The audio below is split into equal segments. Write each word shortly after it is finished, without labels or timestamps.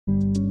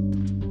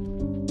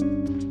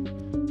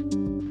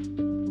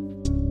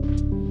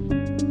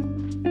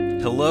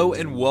Hello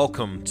and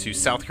welcome to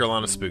South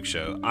Carolina Spook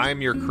Show. I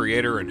am your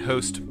creator and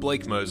host,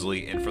 Blake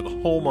Mosley, and for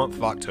the whole month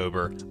of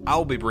October,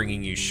 I'll be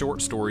bringing you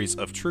short stories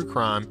of true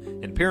crime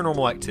and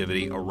paranormal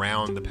activity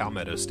around the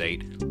Palmetto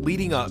State,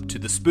 leading up to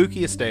the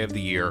spookiest day of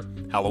the year,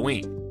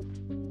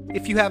 Halloween.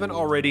 If you haven't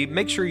already,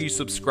 make sure you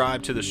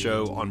subscribe to the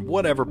show on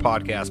whatever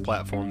podcast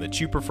platform that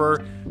you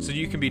prefer so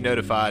you can be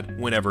notified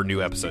whenever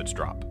new episodes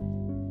drop.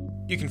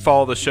 You can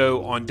follow the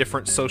show on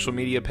different social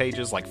media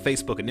pages like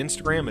Facebook and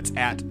Instagram. It's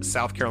at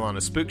South Carolina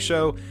Spook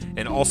Show,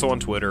 and also on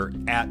Twitter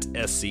at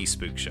SC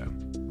Spook Show.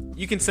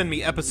 You can send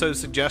me episode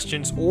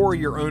suggestions or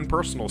your own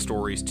personal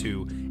stories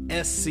to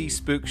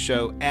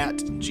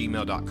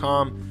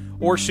scspookshow@gmail.com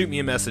or shoot me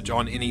a message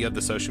on any of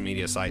the social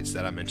media sites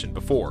that I mentioned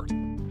before.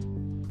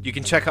 You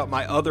can check out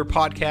my other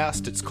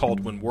podcast. It's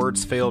called When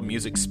Words Fail,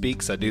 Music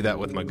Speaks. I do that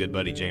with my good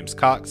buddy James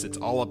Cox. It's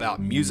all about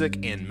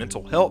music and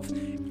mental health.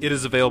 It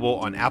is available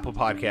on Apple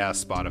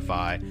Podcasts,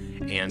 Spotify,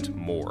 and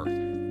more.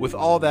 With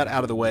all that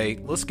out of the way,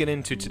 let's get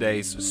into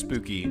today's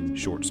spooky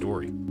short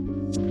story.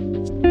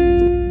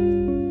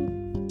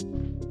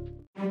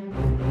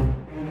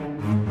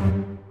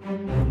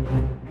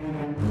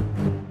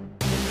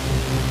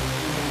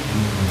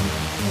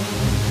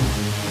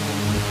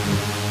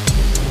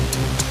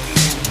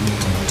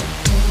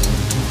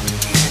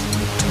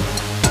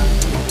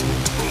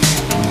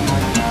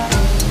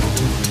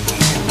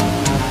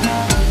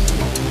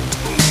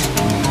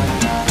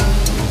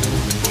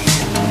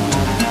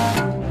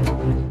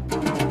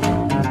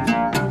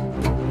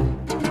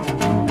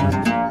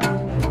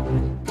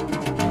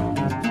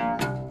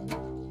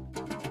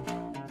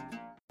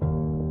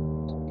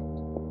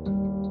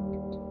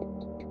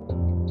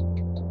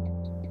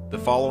 The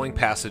following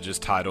passage is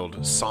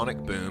titled Sonic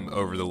Boom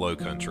Over the Low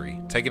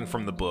Country, taken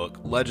from the book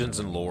Legends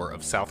and Lore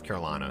of South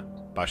Carolina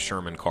by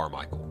Sherman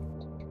Carmichael.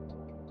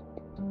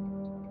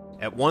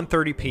 At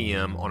 1:30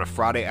 p.m. on a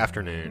Friday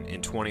afternoon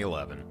in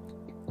 2011,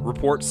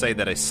 reports say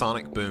that a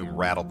sonic boom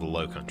rattled the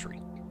Low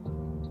Country.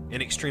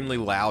 An extremely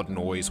loud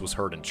noise was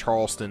heard in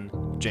Charleston,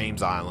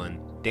 James Island,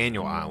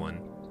 Daniel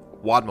Island,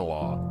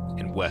 Wadmalaw,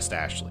 and West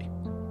Ashley.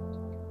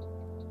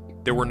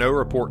 There were no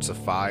reports of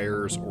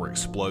fires or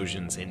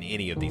explosions in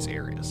any of these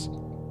areas.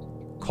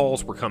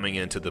 Calls were coming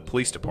into the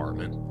police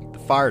department, the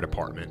fire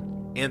department,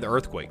 and the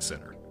earthquake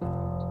center.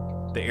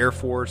 The Air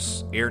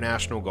Force, Air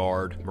National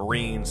Guard,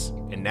 Marines,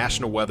 and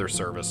National Weather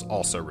Service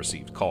also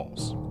received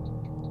calls.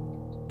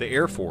 The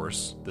Air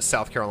Force, the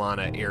South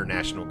Carolina Air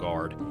National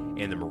Guard,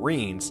 and the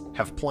Marines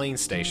have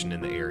planes stationed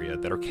in the area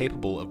that are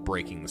capable of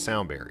breaking the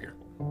sound barrier.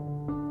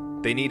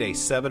 They need a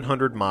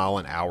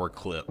 700-mile-an-hour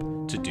clip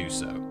to do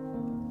so,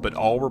 but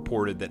all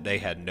reported that they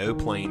had no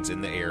planes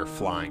in the air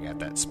flying at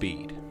that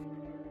speed.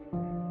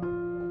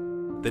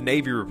 The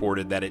Navy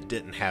reported that it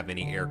didn't have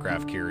any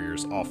aircraft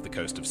carriers off the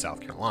coast of South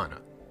Carolina.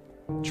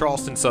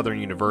 Charleston Southern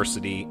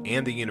University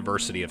and the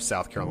University of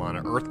South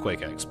Carolina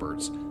earthquake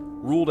experts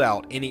ruled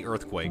out any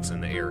earthquakes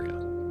in the area.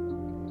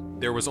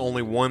 There was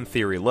only one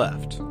theory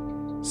left: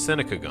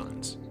 Seneca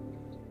guns,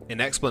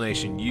 an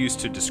explanation used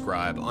to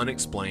describe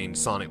unexplained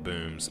sonic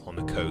booms on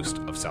the coast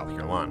of South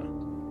Carolina.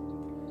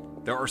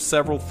 There are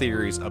several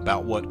theories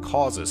about what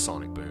causes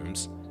sonic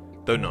booms,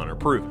 though none are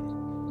proven.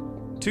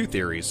 Two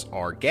theories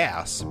are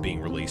gas being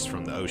released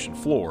from the ocean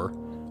floor,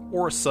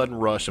 or a sudden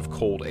rush of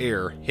cold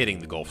air hitting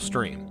the Gulf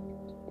Stream.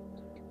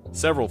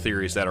 Several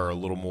theories that are a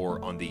little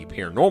more on the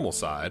paranormal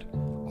side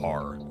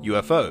are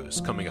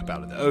UFOs coming up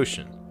out of the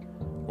ocean,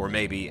 or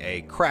maybe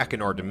a crack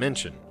in our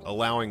dimension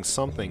allowing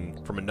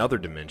something from another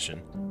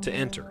dimension to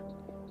enter,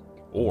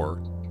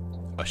 or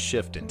a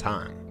shift in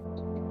time.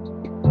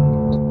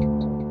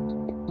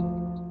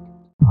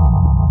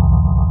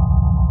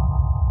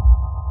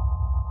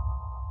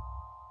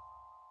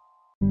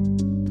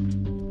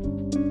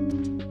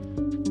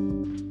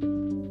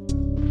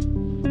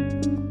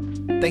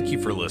 Thank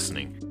you for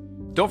listening.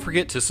 Don't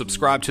forget to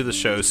subscribe to the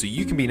show so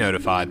you can be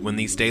notified when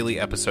these daily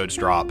episodes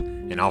drop,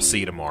 and I'll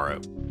see you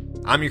tomorrow.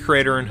 I'm your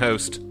creator and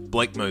host,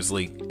 Blake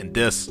Mosley, and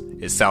this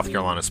is South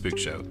Carolina Spook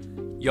Show.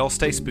 Y'all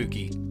stay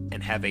spooky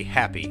and have a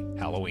happy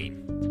Halloween.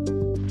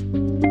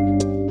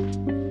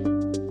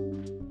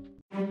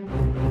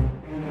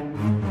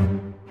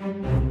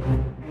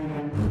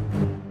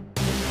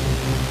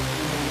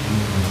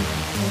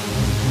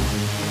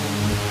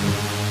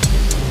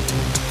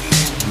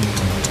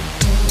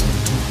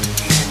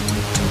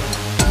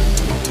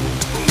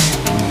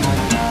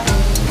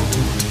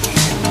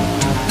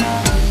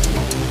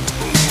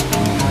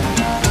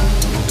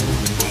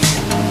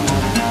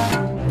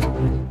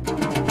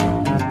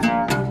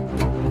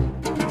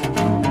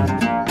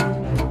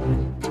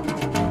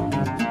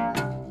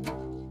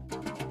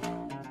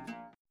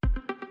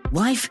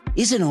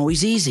 isn't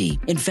always easy.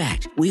 In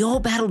fact, we all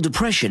battle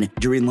depression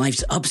during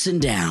life's ups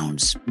and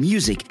downs.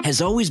 Music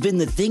has always been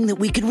the thing that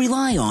we could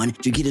rely on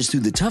to get us through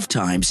the tough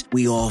times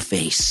we all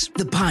face.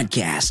 The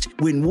podcast,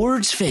 When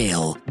Words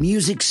Fail,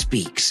 Music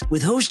Speaks,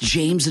 with hosts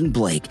James and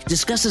Blake,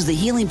 discusses the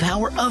healing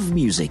power of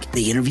music.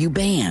 They interview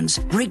bands,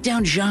 break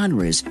down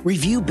genres,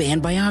 review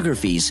band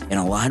biographies, and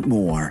a lot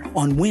more.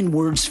 On When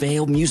Words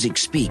Fail, Music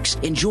Speaks,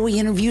 enjoy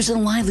interviews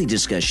and lively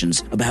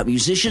discussions about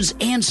musicians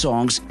and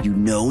songs you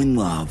know and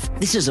love.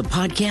 This is a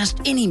podcast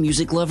any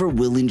music lover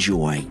will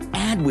enjoy.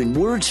 Add When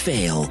Words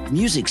Fail,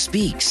 Music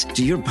Speaks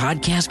to your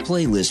podcast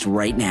playlist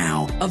right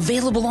now.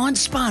 Available on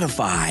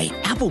Spotify,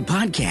 Apple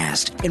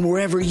Podcast, and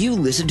wherever you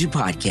listen to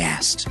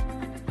podcasts.